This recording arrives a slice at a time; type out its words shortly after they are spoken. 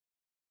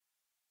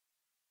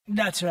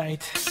That's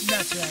right.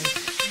 That's right. That's right.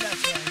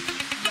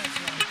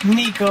 That's right.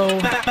 Nicco,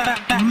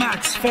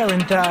 Max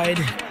Farenthide.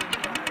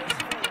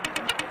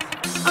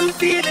 I'm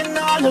feeling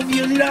all of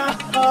your love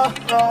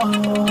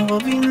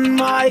in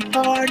my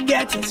heart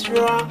getting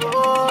strong.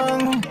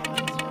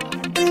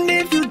 And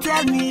if you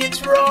tell me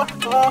it's wrong,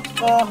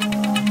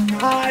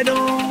 I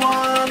don't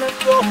wanna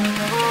go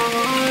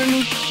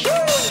on.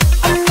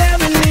 I'll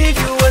never leave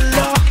you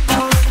alone.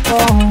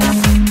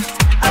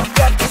 I've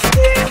got to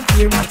stay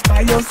here right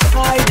by your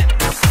side.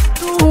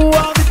 Through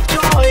all the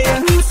joy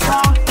and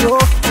sorrow,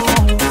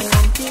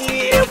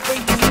 here for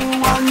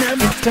you, I'll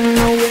never turn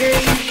away.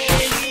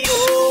 We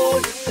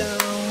hold it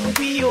down,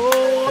 we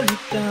hold it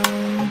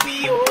down, we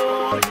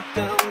hold it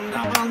down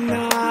all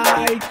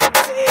night.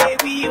 Say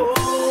we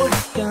hold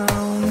it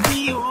down, we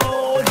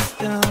hold it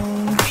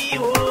down, we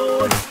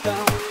hold it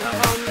down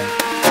all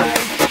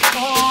night.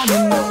 On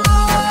and on.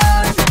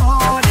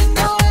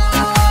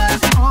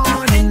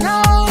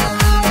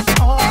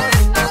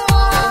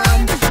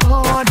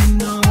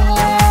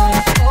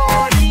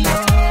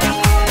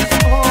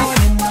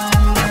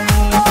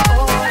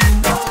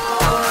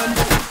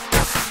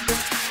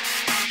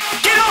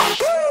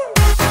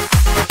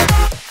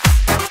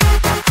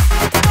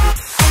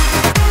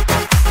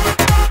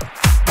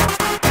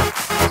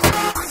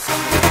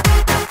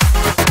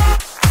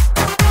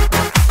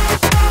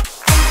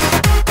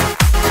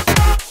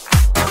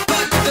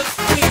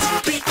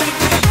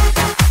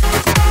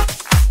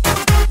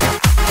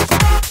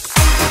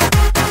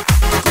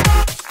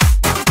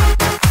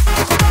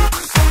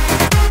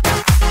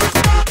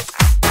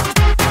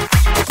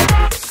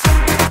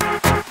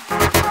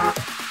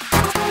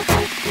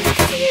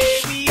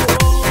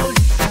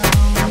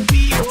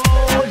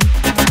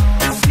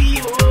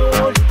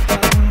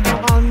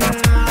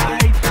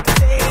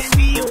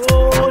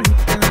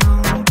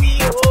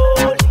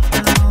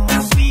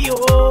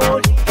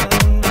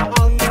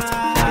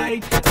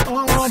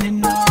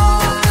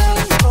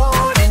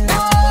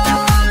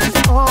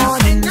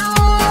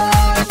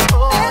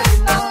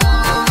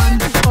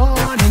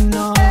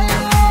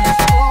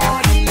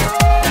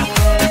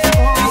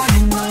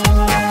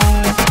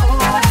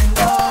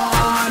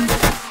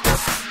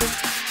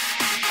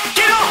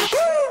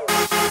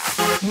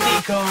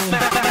 Nicco,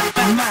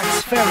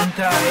 Max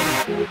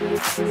Farenthide.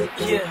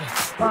 Yeah,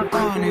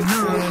 on and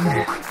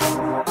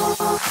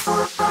on.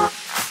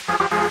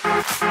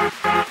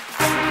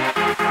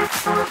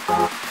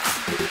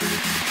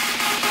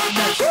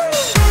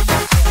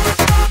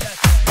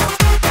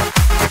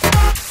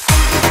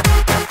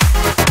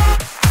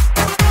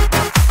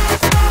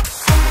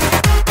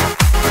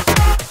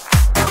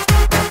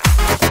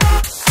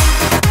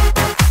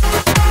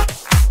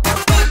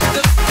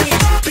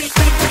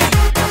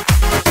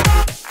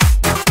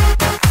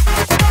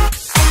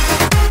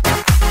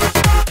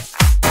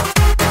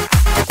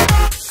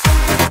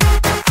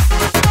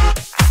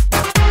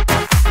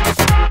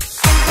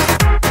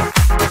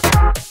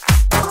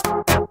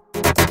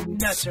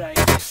 That's right.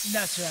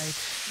 That's right.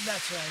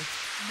 That's right.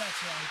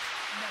 That's right.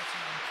 That's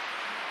right.